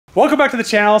Welcome back to the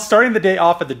channel. Starting the day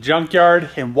off at the junkyard,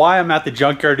 and why I'm at the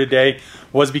junkyard today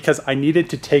was because I needed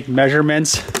to take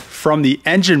measurements from the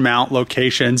engine mount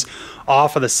locations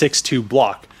off of the 6.2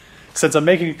 block. Since I'm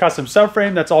making a custom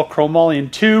subframe that's all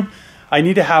chromoly tube, I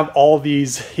need to have all of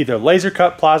these either laser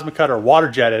cut, plasma cut, or water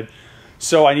jetted.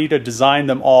 So I need to design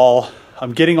them all.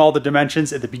 I'm getting all the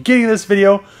dimensions at the beginning of this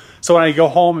video. So when I go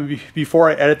home and before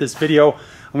I edit this video,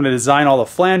 I'm gonna design all the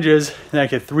flanges, and then I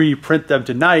can 3D print them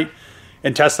tonight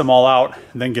and test them all out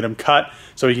and then get them cut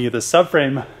so we can get the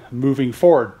subframe moving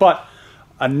forward. But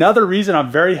another reason I'm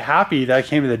very happy that I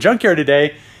came to the junkyard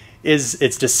today is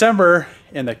it's December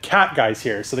and the cat guy's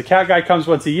here. So the cat guy comes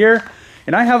once a year,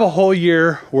 and I have a whole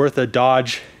year worth of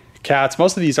Dodge cats.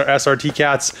 Most of these are SRT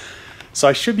cats, so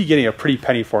I should be getting a pretty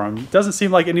penny for them. It doesn't seem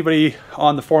like anybody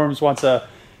on the forums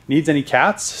needs any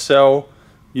cats. So,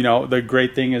 you know, the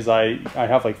great thing is I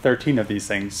have like 13 of these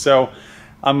things. So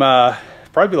I'm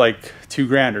probably like $2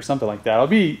 grand or something like that. It'll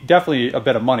be definitely a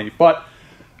bit of money, but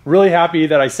really happy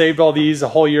that I saved all these, a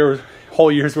whole year's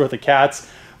worth of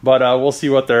cats. But we'll see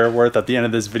what they're worth at the end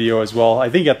of this video as well. I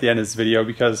think at the end of this video,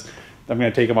 because I'm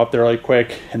gonna take them up there really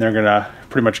quick and they're gonna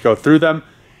pretty much go through them.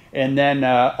 And then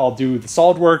I'll do the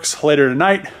SolidWorks later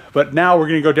tonight. But now we're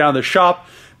gonna go down to the shop,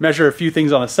 measure a few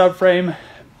things on the subframe,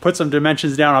 put some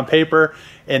dimensions down on paper,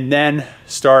 and then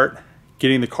start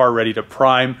getting the car ready to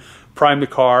prime the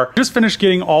car. Just finished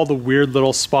getting all the weird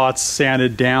little spots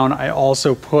sanded down. I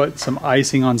also put some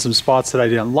icing on some spots that I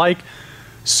didn't like.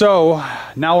 So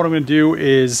now what I'm gonna do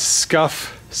is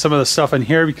scuff some of the stuff in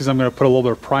here, because I'm gonna put a little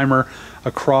bit of primer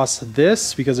across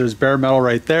this because there's bare metal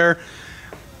right there.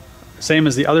 Same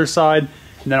as the other side.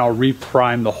 And then I'll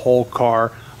re-prime the whole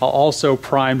car. I'll also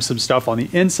prime some stuff on the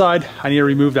inside. I need to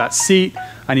remove that seat.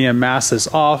 I need to mask this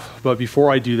off. But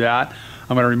before I do that,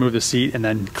 I'm gonna remove the seat and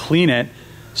then clean it,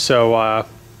 so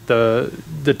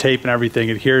the tape and everything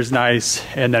adheres nice,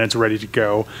 and then it's ready to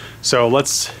go. So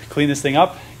let's clean this thing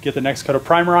up, get the next coat of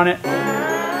primer on it.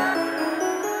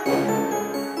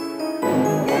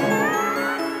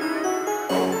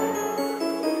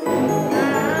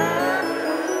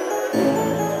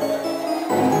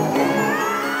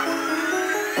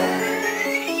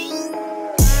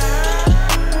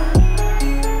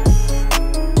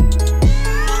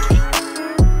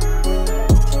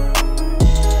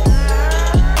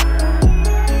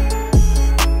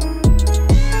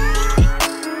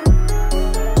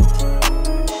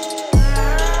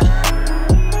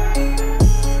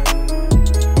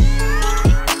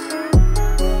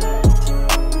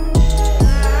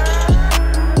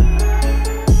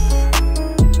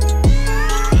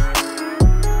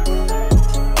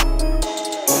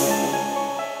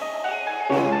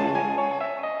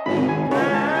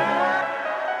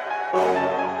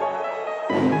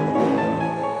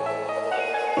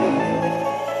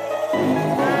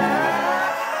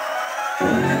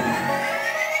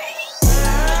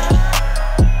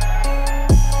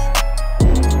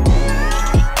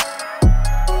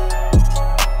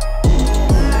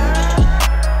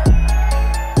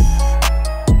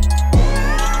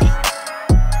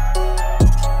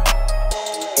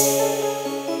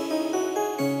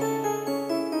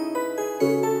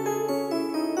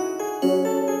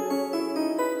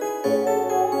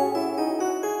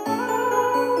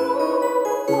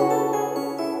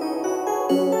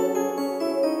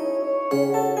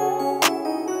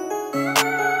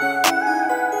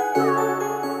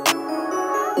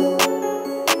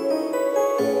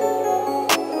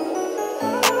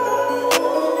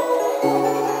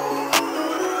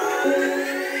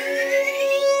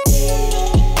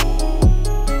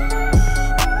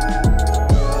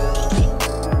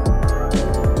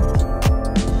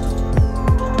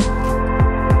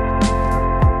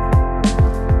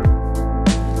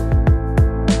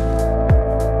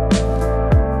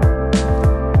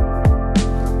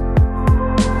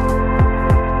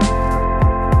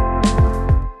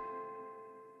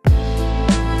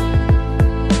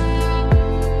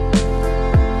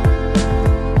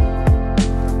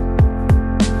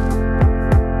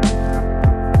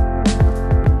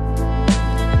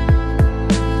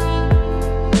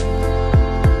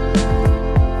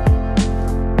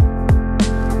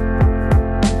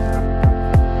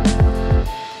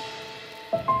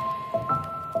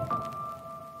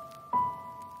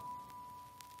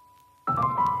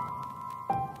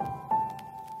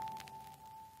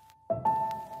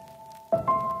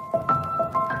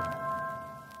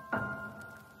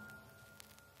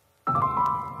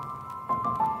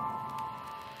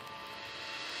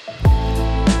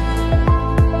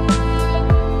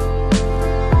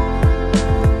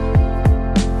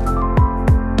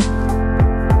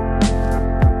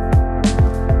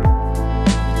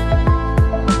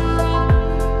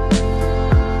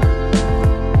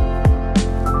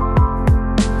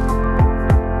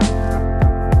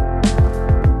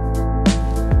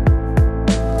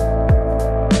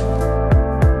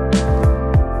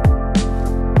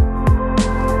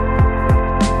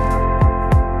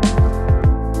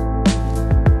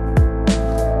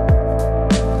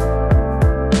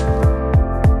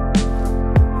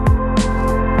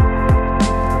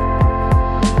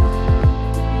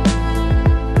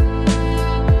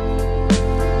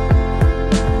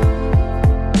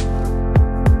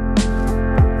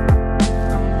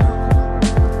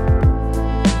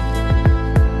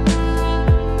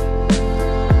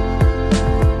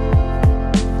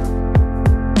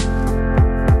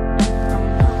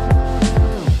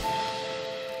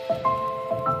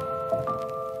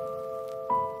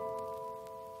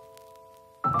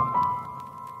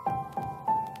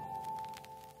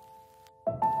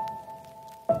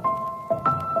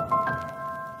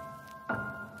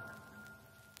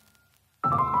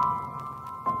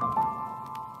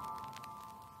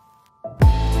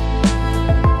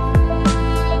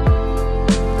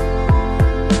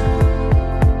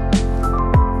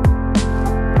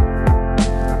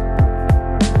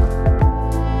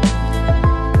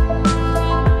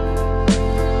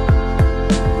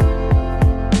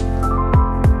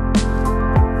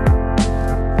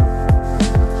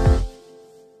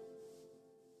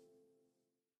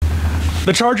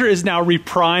 The Charger is now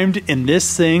reprimed and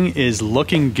this thing is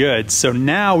looking good. So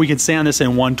now we can stay on this in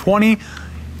 120.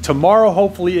 Tomorrow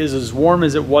hopefully is as warm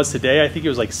as it was today. I think it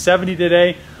was like 70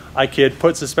 today. I could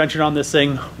put suspension on this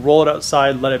thing, roll it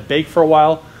outside, let it bake for a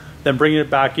while, then bring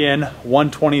it back in,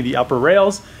 120 the upper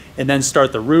rails, and then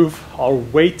start the roof. I'll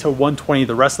wait till 120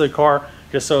 the rest of the car,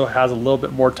 just so it has a little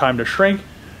bit more time to shrink.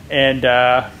 And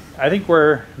I think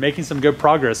we're making some good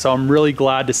progress. So I'm really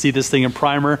glad to see this thing in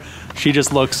primer. She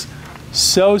just looks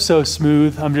so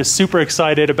smooth. I'm just super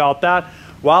excited about that.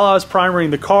 While I was primering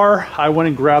the car, I went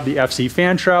and grabbed the FC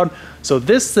fan shroud. So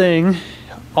this thing,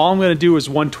 all I'm gonna do is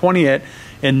 120 it,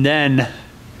 and then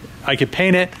I could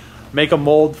paint it, make a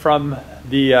mold from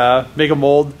the, make a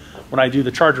mold when I do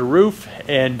the Charger roof,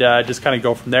 and just kind of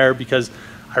go from there, because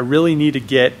I really need to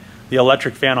get the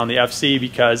electric fan on the FC,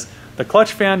 because the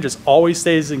clutch fan just always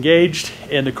stays engaged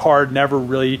and the car never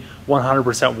really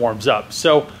 100% warms up.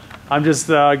 So I'm just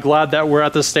glad that we're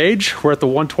at the stage. We're at the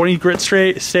 120 grit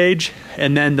stage,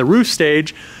 and then the roof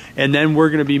stage, and then we're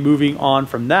gonna be moving on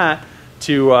from that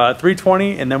to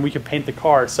 320, and then we can paint the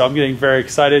car. So I'm getting very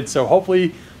excited. So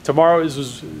hopefully tomorrow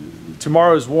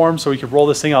is warm, so we can roll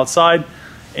this thing outside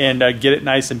and get it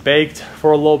nice and baked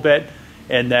for a little bit,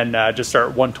 and then just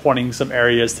start 120ing some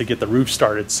areas to get the roof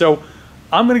started. So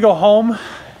I'm gonna go home.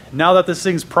 Now that this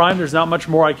thing's primed, there's not much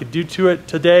more I could do to it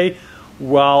today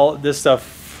while this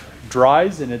stuff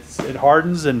dries and it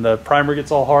hardens and the primer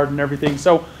gets all hard and everything.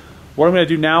 So what I'm gonna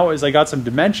do now is I got some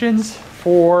dimensions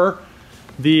for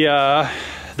the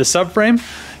subframe.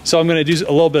 So I'm gonna do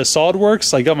a little bit of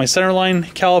SolidWorks. I got my centerline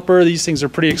caliper. These things are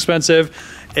pretty expensive,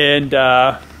 and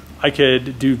I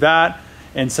could do that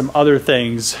and some other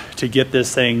things to get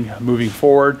this thing moving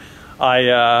forward.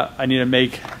 I need to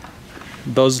make,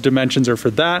 those dimensions are for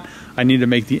that. I need to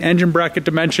make the engine bracket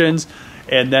dimensions,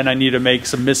 and then I need to make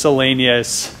some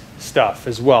miscellaneous stuff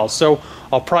as well. So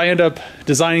I'll probably end up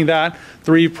designing that,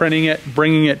 3D printing it,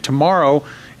 bringing it tomorrow,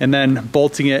 and then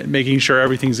bolting it, making sure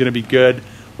everything's gonna be good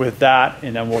with that,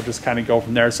 and then we'll just kind of go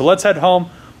from there. So let's head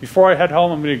home. Before I head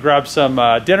home, I'm gonna grab some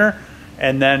dinner,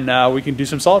 and then we can do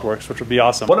some SolidWorks, which will be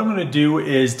awesome. What I'm gonna do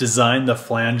is design the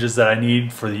flanges that I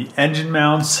need for the engine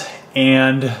mounts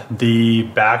and the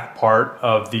back part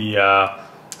of the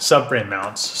subframe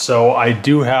mounts. So I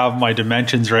do have my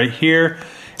dimensions right here,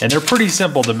 and they're pretty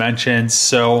simple dimensions.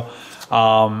 So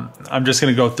I'm just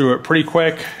gonna go through it pretty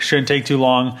quick, shouldn't take too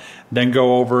long, then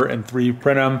go over and 3D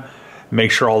print them,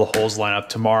 make sure all the holes line up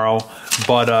tomorrow.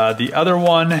 But the other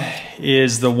one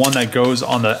is the one that goes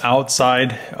on the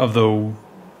outside of the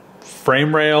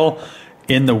frame rail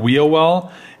in the wheel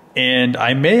well. And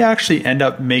I may actually end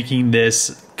up making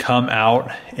this come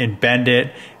out and bend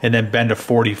it, and then bend a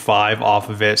 45 off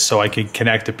of it, so I can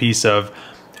connect a piece of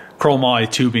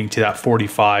chromoly tubing to that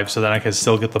 45, so then I can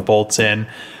still get the bolts in.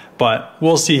 But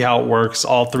we'll see how it works.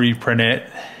 I'll 3D print it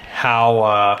how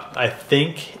I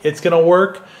think it's gonna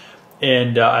work.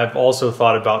 And I've also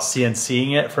thought about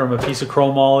CNCing it from a piece of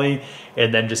chromoly,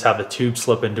 and then just have the tube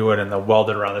slip into it and then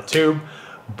weld it around the tube.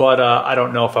 But I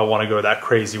don't know if I want to go that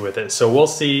crazy with it. So we'll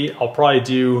see. I'll probably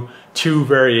do 2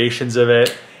 variations of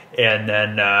it, and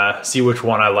then see which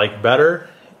one I like better,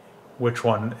 which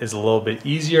one is a little bit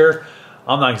easier.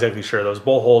 I'm not exactly sure. Those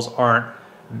bolt holes aren't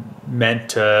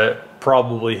meant to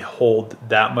probably hold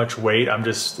that much weight. I'm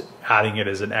just adding it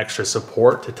as an extra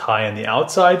support to tie in the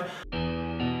outside.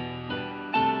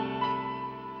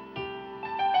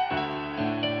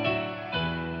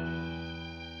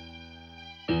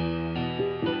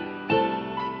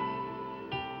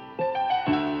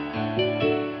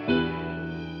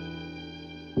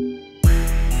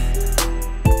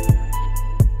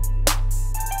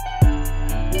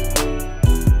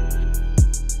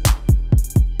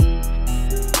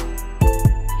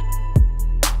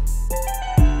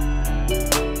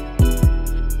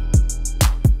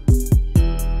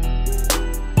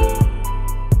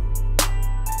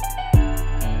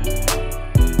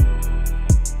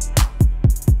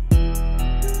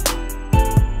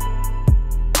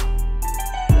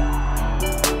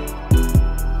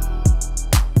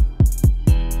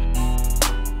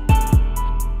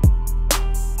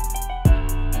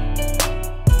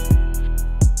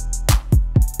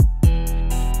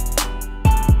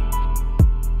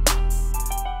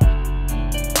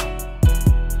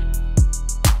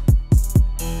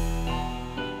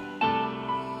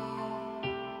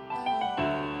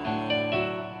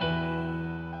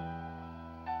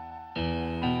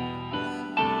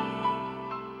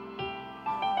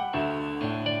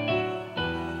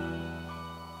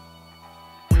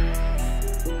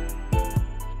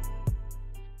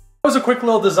 was a quick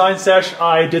little design sesh.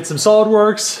 I did some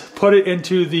SolidWorks, put it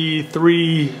into the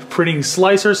 3D printing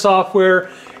slicer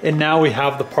software, and now we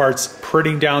have the parts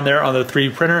printing down there on the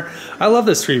 3D printer. I love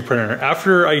this 3D printer.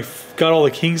 After I got all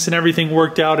the kinks and everything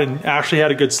worked out and actually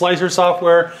had a good slicer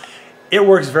software, it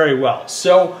works very well.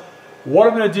 So what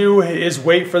I'm gonna do is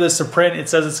wait for this to print. It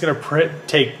says it's gonna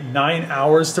take 9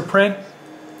 hours to print.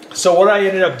 So what I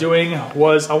ended up doing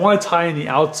was I want to tie in the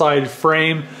outside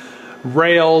frame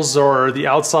rails or the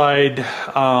outside,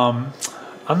 I'm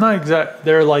not exact,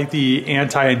 they're like the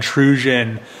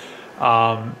anti-intrusion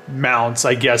mounts,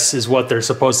 I guess is what they're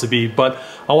supposed to be. But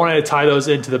I wanted to tie those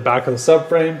into the back of the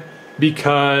subframe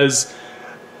because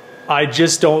I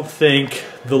just don't think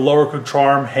the lower control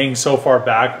arm hangs so far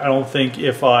back. I don't think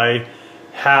if I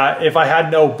had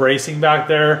no bracing back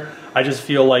there, I just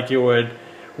feel like it would,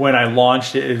 when I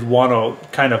launched it, it'd want to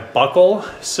kind of buckle.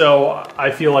 So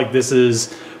I feel like this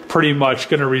is pretty much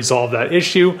going to resolve that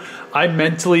issue. I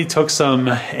mentally took some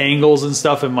angles and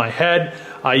stuff in my head.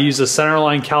 I use a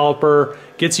centerline caliper,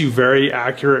 gets you very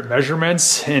accurate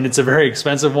measurements, and it's a very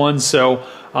expensive one. So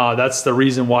that's the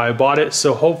reason why I bought it.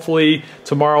 So hopefully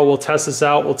tomorrow we'll test this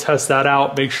out. We'll test that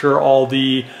out, make sure all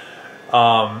the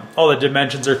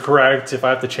dimensions are correct. If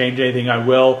I have to change anything, I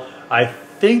will. I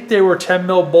think they were 10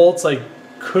 mil bolts. I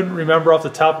couldn't remember off the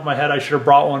top of my head. I should have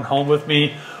brought one home with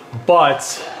me,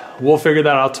 but we'll figure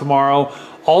that out tomorrow.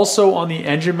 Also on the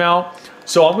engine mount,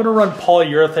 so I'm gonna run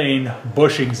polyurethane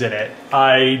bushings in it.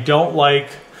 I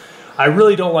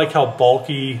really don't like how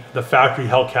bulky the factory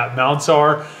Hellcat mounts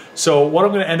are. So what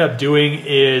I'm gonna end up doing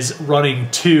is running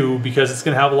 2 because it's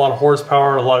gonna have a lot of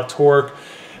horsepower, a lot of torque.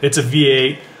 It's a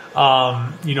V8.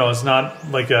 You know, it's not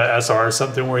like a SR or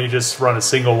something where you just run a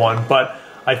single one, but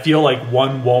I feel like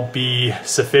one won't be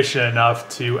sufficient enough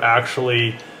to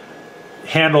actually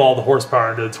handle all the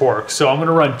horsepower and the torque. So I'm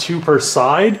gonna run 2 per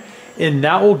side, and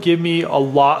that will give me a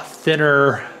lot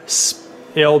thinner,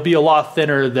 it'll be a lot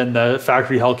thinner than the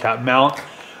factory Hellcat mount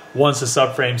once the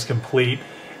subframe's complete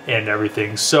and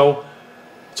everything. So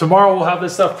tomorrow we'll have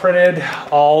this stuff printed.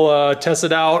 I'll test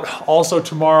it out. Also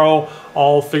tomorrow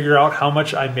I'll figure out how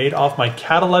much I made off my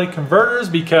catalytic converters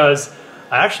because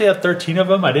I actually have 13 of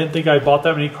them. I didn't think I bought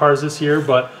that many cars this year,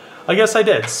 but I guess I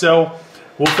did. So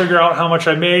we'll figure out how much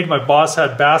I made. My boss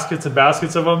had baskets and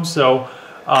baskets of them. So,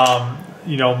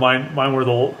 you know, mine were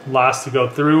the last to go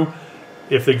through.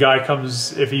 If the guy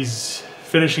comes, if he's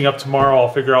finishing up tomorrow, I'll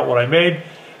figure out what I made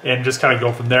and just kind of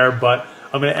go from there. But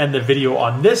I'm going to end the video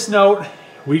on this note.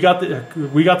 We got the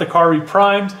car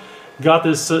reprimed, got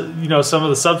this, you know, some of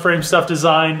the subframe stuff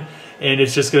designed, and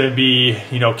it's just going to be,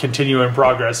 you know, continuing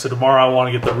progress. So tomorrow I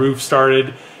want to get the roof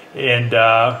started, and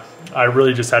I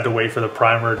really just had to wait for the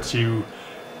primer to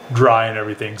dry and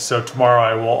everything. So tomorrow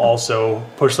I will also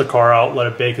push the car out, let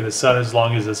it bake in the sun as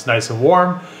long as it's nice and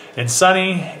warm and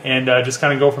sunny, and just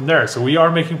kind of go from there. So we are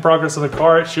making progress on the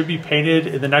car. It should be painted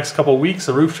in the next couple weeks.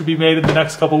 The roof should be made in the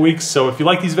next couple weeks. So if you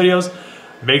like these videos,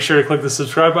 make sure to click the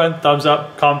subscribe button, thumbs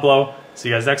up, comment below. See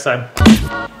you guys next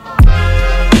time.